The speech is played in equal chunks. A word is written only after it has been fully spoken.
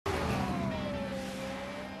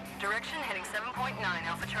Direction heading 7.9,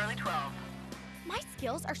 Alpha Charlie 12. My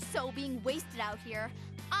skills are so being wasted out here.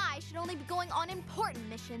 I should only be going on important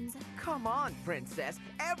missions. Come on, Princess.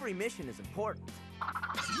 Every mission is important.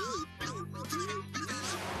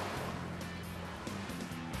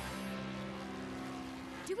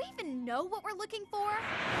 Do we even know what we're looking for?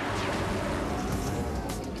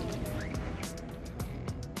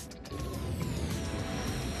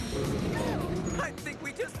 I think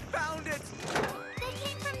we just found it! They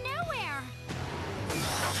came from nowhere!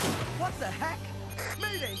 What the heck?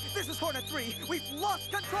 Mayday! This is Hornet 3! We've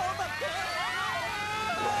lost control of the...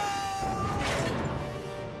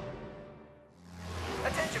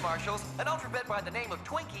 Attention, Marshals. An ultra-vet by the name of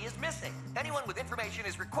Twinkie is missing. Anyone with information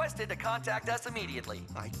is requested to contact us immediately.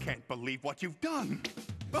 I can't believe what you've done.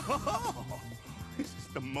 This is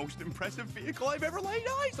the most impressive vehicle I've ever laid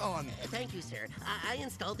eyes on. Thank you, sir. I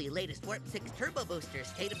installed the latest Warp 6 turbo booster,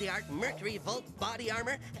 state-of-the-art Mercury Volt body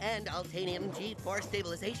armor, and Altanium G4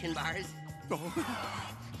 stabilization bars.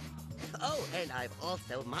 Oh, and I've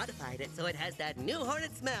also modified it so it has that new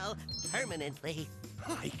Hornet smell permanently.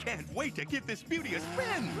 I can't wait to give this beauty a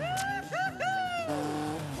spin.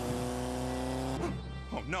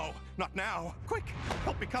 Oh, no, not now. Quick,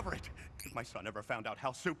 help me cover it. If my son ever found out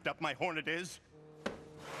how souped up my Hornet is.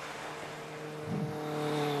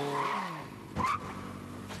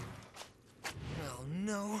 Oh,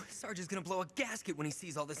 no. Sarge's gonna blow a gasket when he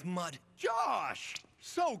sees all this mud. Josh,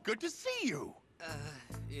 so good to see you.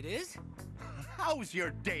 It is? How's your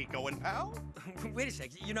day going, pal? Wait a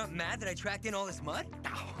sec, you're not mad that I tracked in all this mud?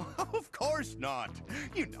 Of course not.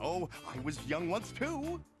 You know, I was young once,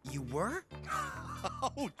 too. You were?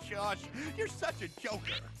 Oh, Josh, you're such a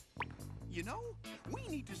joker. You know, we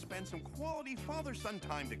need to spend some quality father-son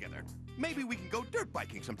time together. Maybe we can go dirt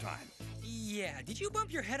biking sometime. Yeah, did you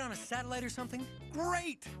bump your head on a satellite or something?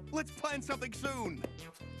 Great! Let's plan something soon.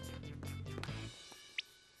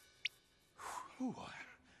 Whew,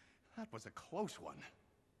 that was a close one.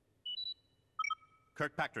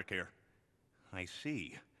 Kirkpatrick here. I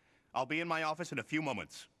see. I'll be in my office in a few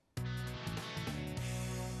moments.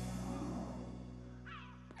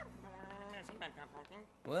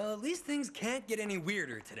 Well, at least things can't get any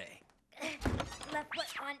weirder today. Left foot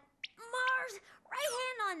on Mars, right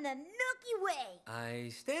hand on the Milky Way. I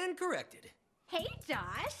stand corrected. Hey,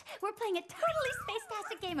 Josh. We're playing a totally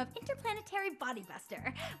space-tastic game of interplanetary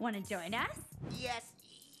bodybuster. Want to join us? Yes,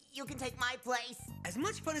 you can take my place. As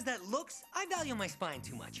much fun as that looks, I value my spine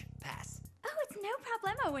too much. Pass. Oh, it's no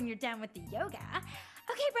problemo when you're done with the yoga.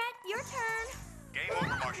 Okay, Brett, your turn. Game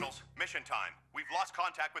over, Marshals. Mission time. We've lost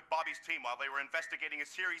contact with Bobby's team while they were investigating a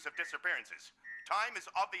series of disappearances. Time is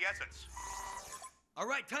of the essence. All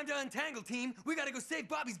right, time to untangle, team. We gotta go save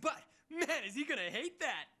Bobby's butt. Man, is he gonna hate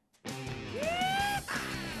that.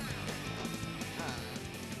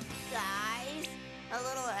 Guys, a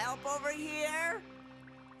little help over here?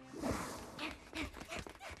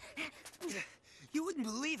 You wouldn't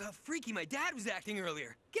believe how freaky my dad was acting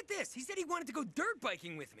earlier. Get this, he said he wanted to go dirt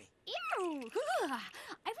biking with me. Ew! Ugh.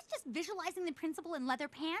 I was just visualizing the principal in leather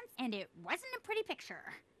pants, and it wasn't a pretty picture.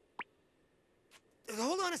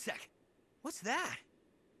 Hold on a sec. What's that?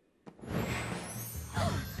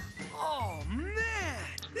 Oh, man!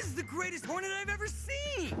 This is the greatest Hornet I've ever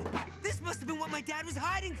seen! This must have been what my dad was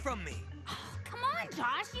hiding from me. Oh, come on,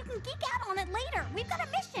 Josh. You can geek out on it later. We've got a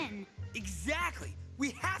mission. Exactly!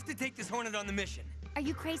 We have to take this Hornet on the mission. Are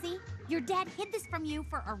you crazy? Your dad hid this from you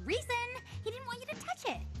for a reason. He didn't want you to touch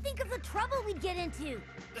it. Think of the trouble we'd get into.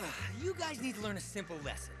 You guys need to learn a simple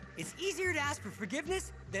lesson. It's easier to ask for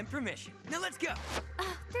forgiveness than permission. Now let's go.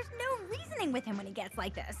 There's no reasoning with him when he gets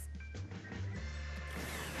like this.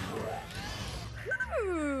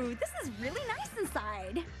 Ooh, this is really nice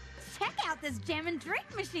inside. Check out this jam and drink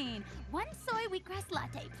machine. 1 soy wheatgrass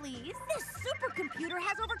latte, please. This supercomputer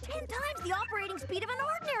has over 10 times the operating speed of an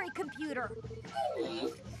ordinary computer.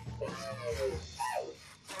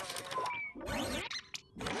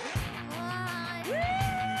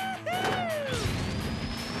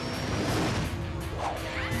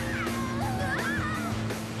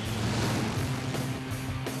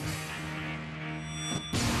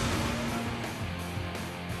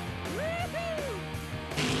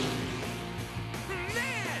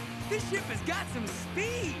 This ship has got some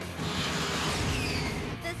speed!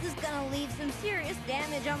 This is gonna leave some serious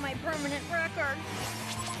damage on my permanent record.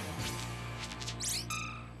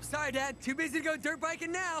 Sorry, Dad. Too busy to go dirt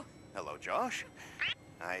biking now. Hello, Josh.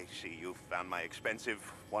 I see you found my expensive,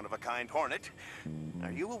 one-of-a-kind Hornet.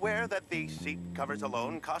 Are you aware that the seat covers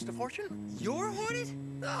alone cost a fortune? Your Hornet?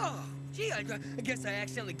 Oh, gee, I guess I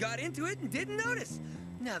accidentally got into it and didn't notice.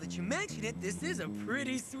 Now that you mention it, this is a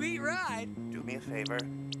pretty sweet ride. Do me a favor.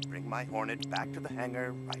 Bring my Hornet back to the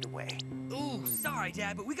hangar right away. Ooh, sorry,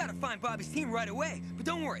 Dad, but we gotta find Bobby's team right away. But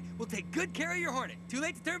don't worry, we'll take good care of your Hornet. Too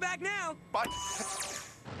late to turn back now. But...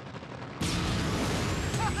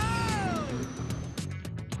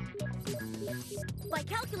 By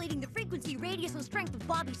calculating the frequency, radius, and strength of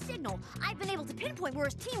Bobby's signal, I've been able to pinpoint where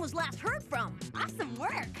his team was last heard from. Awesome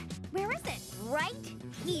work. Where is it? Right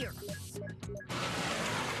here.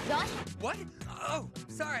 Josh? What? Oh,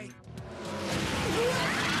 sorry.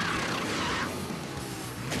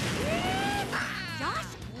 Josh,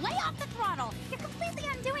 lay off the throttle. You're completely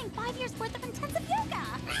undoing 5 years' worth of intensive yoga.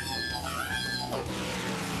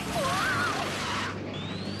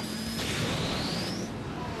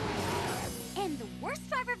 And the worst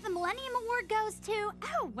driver of the Millennium Award goes to...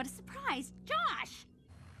 Oh, what a surprise. Josh!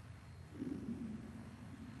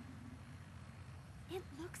 It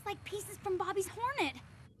looks like pieces from Bobby's Hornet.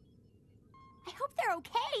 I hope they're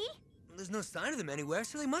okay. There's no sign of them anywhere,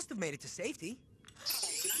 so they must have made it to safety.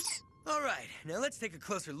 All right, now let's take a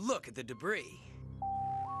closer look at the debris.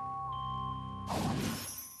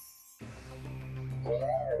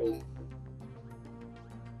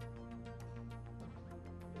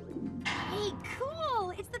 Hey,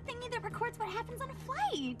 cool! It's the thingy that records what happens on a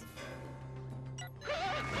flight.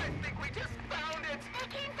 I think we just found it! It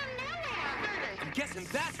came from nowhere! I'm guessing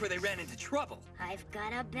that's where they ran into trouble. I've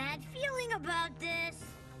got a bad feeling about this.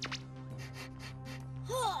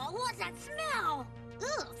 Oh, what's that smell?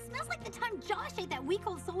 Ugh, smells like the time Josh ate that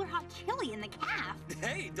week-old solar hot chili in the calf.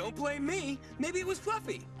 Hey, don't blame me. Maybe it was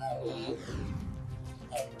Fluffy.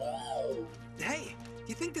 Hey, do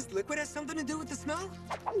you think this liquid has something to do with the smell?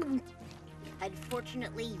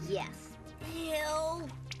 Unfortunately, yes. Ew.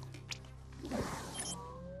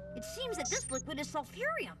 It seems that this liquid is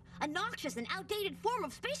sulfurium, a noxious and outdated form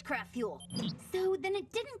of spacecraft fuel. So then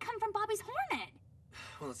it didn't come from Bobby's Hornet.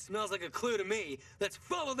 Well, it smells like a clue to me. Let's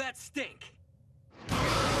follow that stink.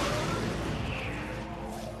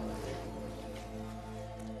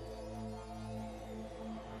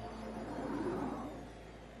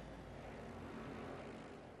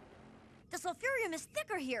 The sulfurium is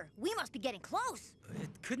thicker here. We must be getting close.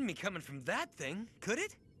 It couldn't be coming from that thing, could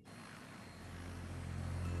it?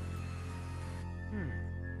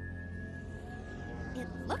 It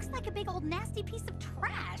looks like a big old nasty piece of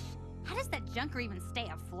trash. How does that junker even stay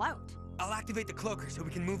afloat? I'll activate the cloaker so we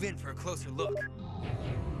can move in for a closer look.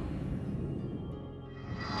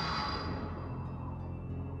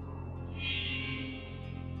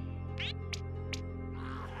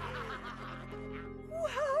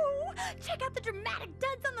 Whoa! Check out the dramatic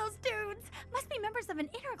duds on those dudes! Must be members of an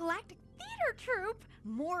intergalactic theater troupe.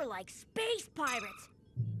 More like space pirates.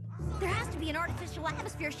 There has to be an artificial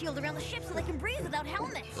atmosphere shield around the ship so they can breathe without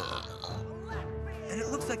helmets. And it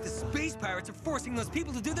looks like the space pirates are forcing those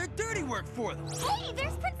people to do their dirty work for them. Hey,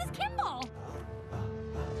 there's Princess Kimball!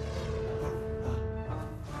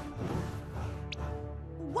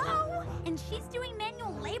 Whoa! And she's doing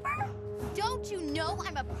manual labor? Don't you know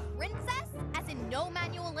I'm a princess? As in no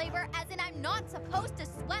manual labor, as in I'm not supposed to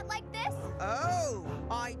sweat like this? Oh,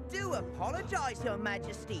 I do apologize, Your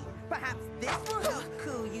Majesty. Perhaps this will help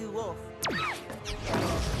cool you off.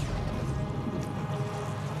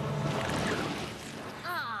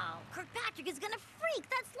 Oh, Kirkpatrick is gonna freak.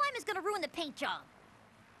 That slime is gonna ruin the paint job.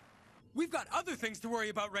 We've got other things to worry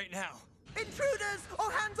about right now. Intruders! All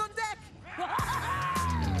hands on deck!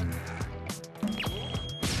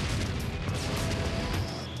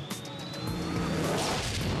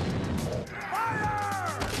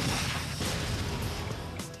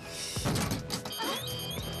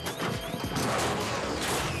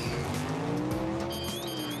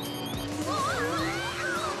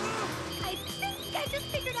 I think I just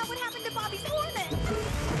figured out what happened to Bobby's Hornet!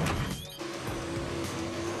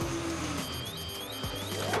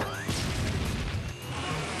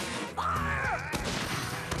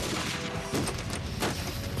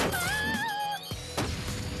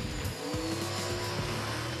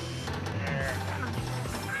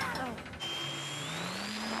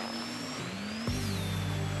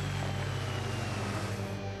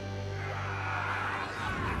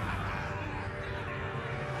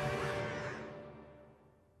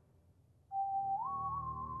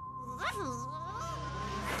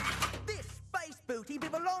 This space booty be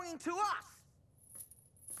belonging to us!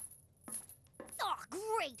 Oh,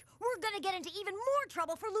 great. We're gonna get into even more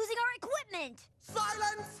trouble for losing our equipment.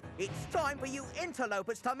 Silence! It's time for you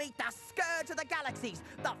interlopers to meet the scourge of the galaxies,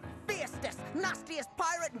 the fiercest, nastiest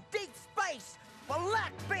pirate in deep space,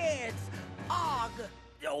 Blackbeards! Og!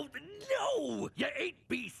 Oh, no! You ain't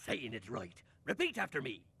be saying it right. Repeat after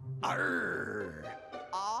me. Arr!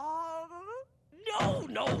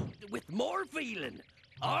 No, with more feeling.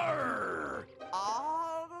 Arr!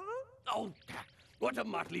 Oh, what a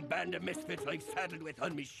motley band of misfits I've saddled with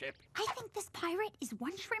on me ship. I think this pirate is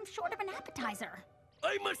one shrimp short of an appetizer.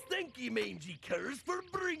 I must thank ye, mangy curs, for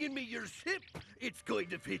bringing me your ship. It's going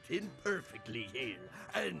to fit in perfectly here,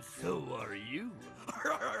 and so are you.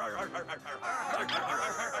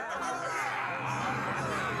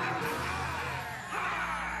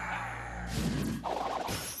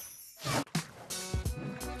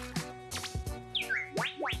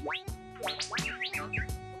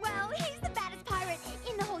 Well, he's the baddest pirate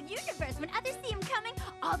in the whole universe. When others see him coming,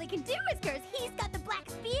 all they can do is curse. He's got the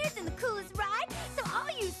blackest beard and the coolest ride. So all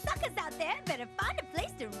you suckers out there better find a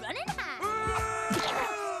place to run and hide.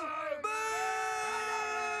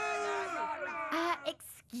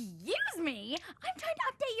 Excuse me? I'm trying to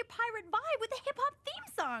update your pirate vibe with a hip-hop theme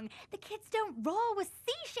song. The kids don't roll with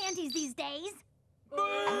sea shanties these days.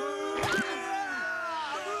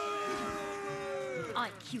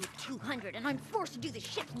 IQ 200, and I'm forced to do the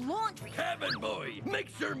ship's laundry. Cabin boy, make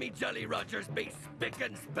sure me Jolly Rogers be spick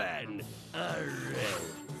and span.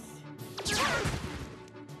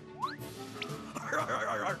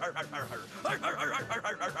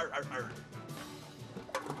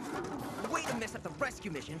 Way to mess up the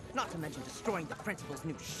rescue mission, not to mention destroying the principal's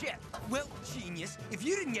new ship. Well, genius, if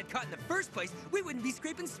you didn't get caught in the first place, we wouldn't be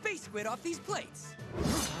scraping space squid off these plates.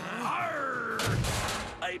 Arr!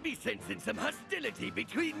 I be sensing some hostility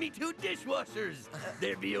between me two dishwashers.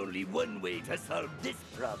 There be only one way to solve this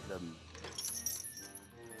problem.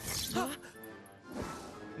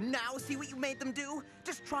 Now see what you made them do?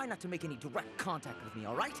 Just try not to make any direct contact with me,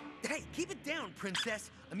 all right? Hey, keep it down,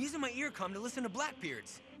 princess. I'm using my earcom to listen to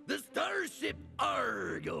Blackbeards. The starship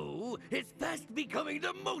Argo is fast becoming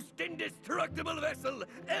the most indestructible vessel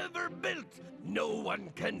ever built. No one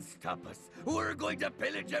can stop us. We're going to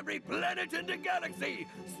pillage every planet in the galaxy,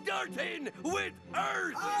 starting with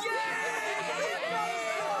Earth.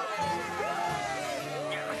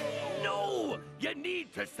 No, you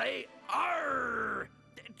need to say Arr.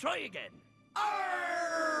 Try again.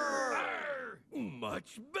 Arr. Arr.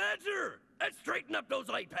 Much better. Let's straighten up those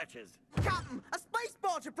eye patches. Captain, a space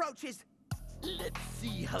barge approaches. Let's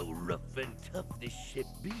see how rough and tough this ship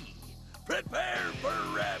be. Prepare for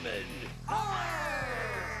ramming!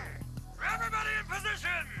 Everybody in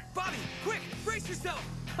position! Bobby, quick, brace yourself!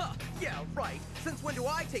 Huh, yeah, right. Since when do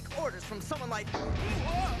I take orders from someone like...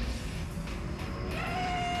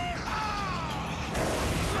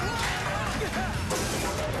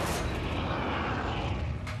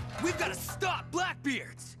 We've got to stop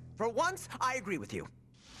Blackbeards! For once, I agree with you.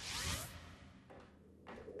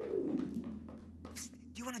 Do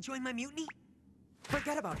you want to join my mutiny?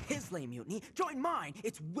 Forget about his lame mutiny. Join mine.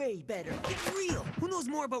 It's way better. It's real. Who knows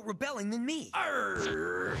more about rebelling than me?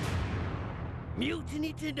 Arr!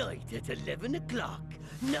 Mutiny tonight at 11 o'clock.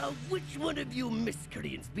 Now, which one of you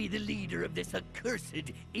miscreants be the leader of this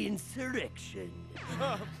accursed insurrection?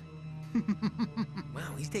 Wow,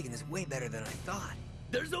 he's taking this way better than I thought.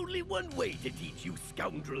 There's only one way to teach you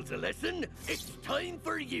scoundrels a lesson. It's time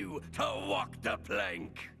for you to walk the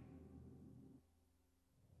plank.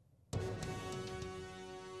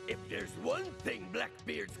 If there's one thing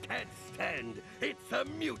Blackbeards can't stand, it's a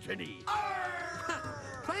mutiny.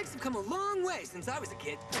 Planks have come a long way since I was a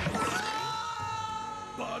kid.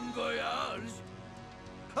 Bon voyage.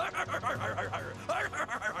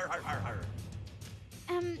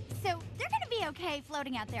 So they're gonna be okay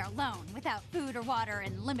floating out there alone without food or water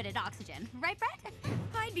and limited oxygen, right, Brett?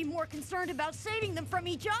 I'd be more concerned about saving them from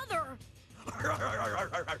each other.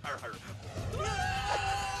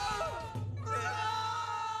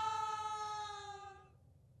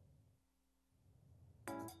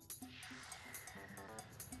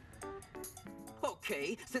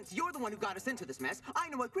 Okay, since you're the one who got us into this mess, I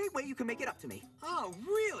know a great way you can make it up to me. Oh,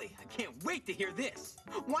 really? I can't wait to hear this.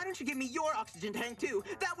 Why don't you give me your oxygen tank, too?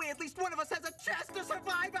 That way at least one of us has a chance to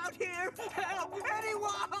survive out here! Help!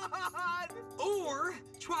 Anyone! Or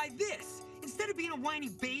try this. Instead of being a whiny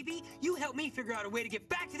baby, you help me figure out a way to get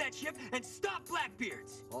back to that ship and stop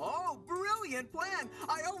Blackbeards. Oh, brilliant plan!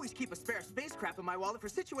 I always keep a spare spacecraft in my wallet for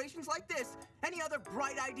situations like this. Any other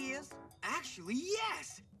bright ideas? Actually,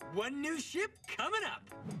 yes! One new ship coming up.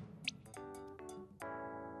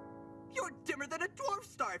 You're dimmer than a dwarf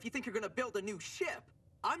star if you think you're gonna build a new ship.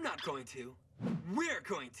 I'm not going to. We're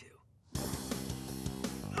going to.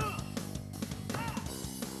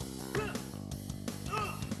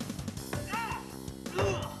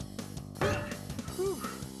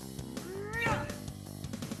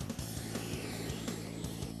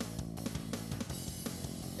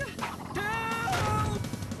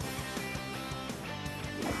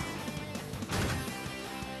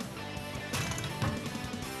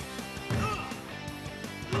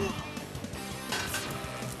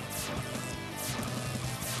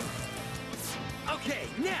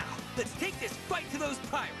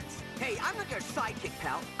 pirates. Hey, I'm not your sidekick,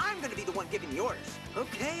 pal. I'm gonna be the one giving the orders.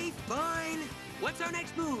 Okay, fine. What's our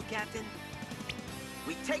next move, Captain?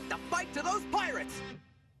 We take the fight to those pirates!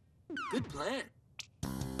 Good plan.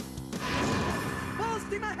 Full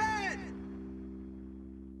steam ahead!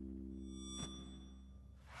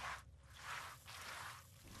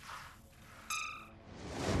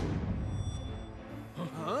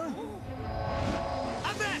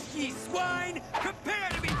 Avast ye swine! Prepare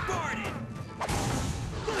to be boarded!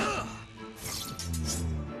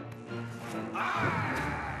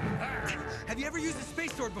 Have you ever used a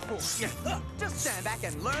space sword before? Just stand back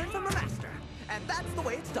and learn from the master. And that's the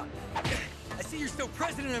way it's done. I see you're still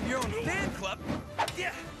president of your own fan club.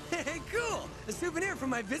 Yeah, cool. A souvenir from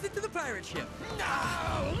my visit to the pirate ship.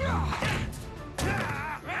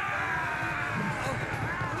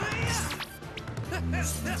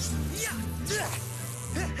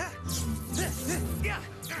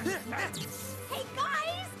 Hey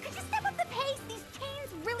guys, could you step up the pace? These chains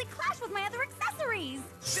really clash with my other accessories.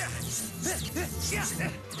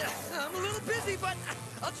 I'm a little busy, but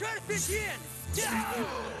I'll try to fit you in.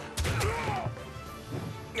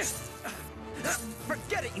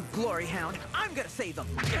 Forget it, you glory hound. I'm gonna save them.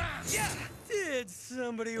 Did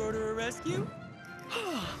somebody order a rescue?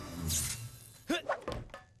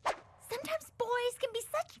 Sometimes boys can be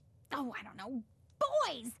such, oh, I don't know,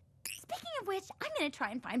 boys. Speaking of which, I'm gonna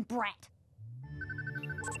try and find Brett.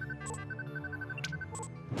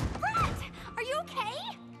 Brett, are you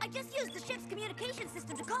okay? I just used the ship's communication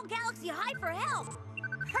system to call Galaxy High for help.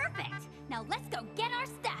 Perfect. Now let's go get our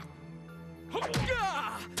stuff.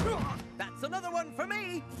 That's another one for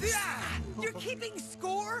me. You're keeping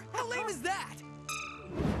score? How lame is that?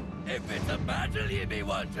 If it's a battle ye be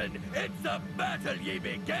wanting, it's a battle ye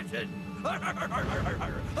be getting.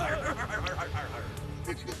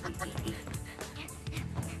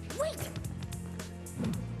 Wait!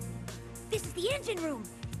 This is the engine room.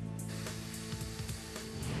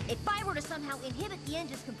 If I were to somehow inhibit the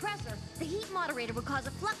engine's compressor, the heat moderator would cause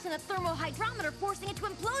a flux in a thermohydrometer, forcing it to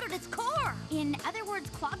implode at its core. In other words,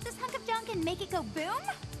 clog this hunk of junk and make it go boom?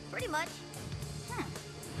 Pretty much.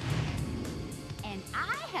 And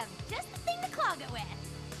I have just the thing to clog it with.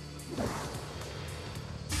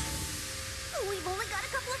 We've only got a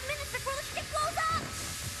couple of minutes before the ship blows up.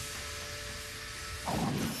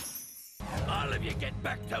 All of you get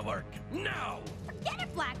back to work, now! Forget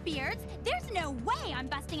it, Blackbeards. There's no way I'm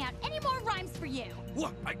busting out any more rhymes for you.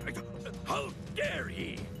 What? How dare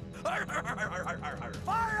ye! Sonic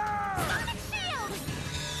shield!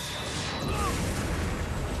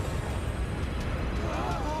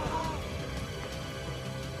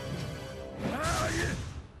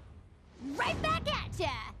 Right back at ya!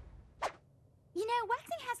 You know,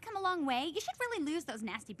 waxing has come a long way. You should really lose those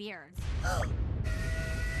nasty beards.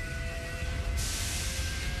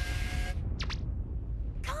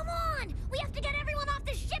 Come on! We have to get everyone off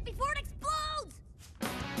the ship before it explodes!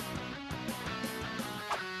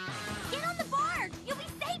 Get on the barge! You'll be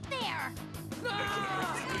safe there!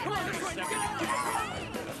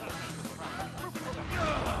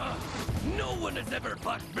 No one has ever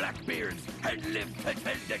fought Blackbeards and lived to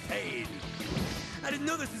tell the tale. I didn't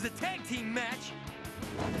know this was a tag team match.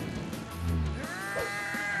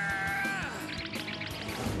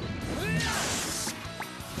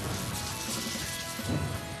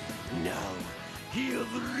 Now,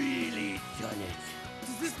 you've really done it.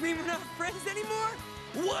 Does this mean we're not friends anymore?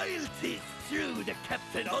 While 'tis true the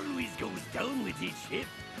captain always goes down with his ship,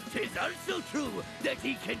 'tis also true that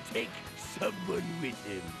he can take someone with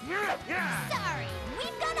him. Sorry,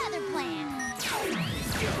 we've got other plans.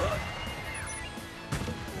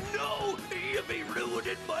 No! You'll be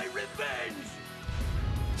ruining my revenge!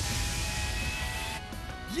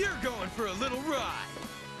 You're going for a little ride.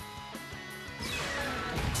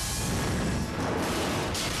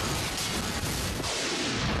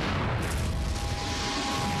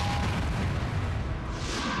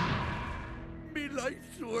 Me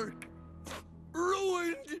life's work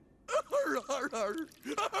ruined.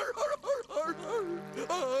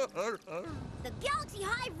 The Galaxy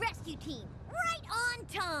High Rescue Team, right on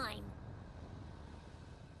time!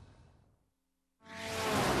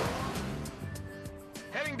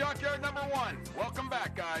 Heading dockyard number 1. Welcome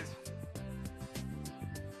back, guys.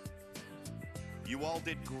 You all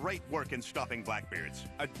did great work in stopping Blackbeards.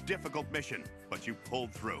 A difficult mission, but you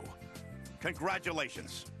pulled through.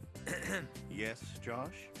 Congratulations. Yes,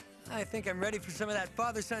 Josh? I think I'm ready for some of that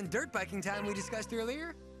father-son dirt biking time we discussed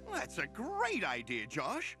earlier. Well, that's a great idea,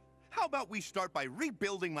 Josh. How about we start by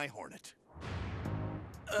rebuilding my Hornet?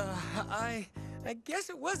 I guess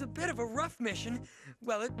it was a bit of a rough mission.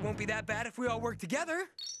 Well, it won't be that bad if we all work together,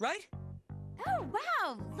 right? Oh,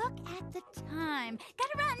 wow, look at the time.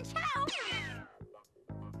 Gotta run, ciao!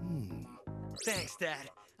 Thanks, Dad.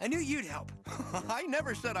 I knew you'd help. I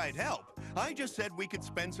never said I'd help. I just said we could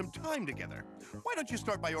spend some time together. Why don't you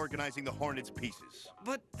start by organizing the Hornet's pieces?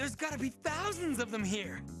 But there's gotta be thousands of them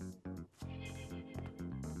here.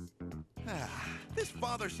 This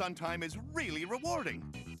father-son time is really rewarding.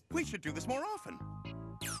 We should do this more often.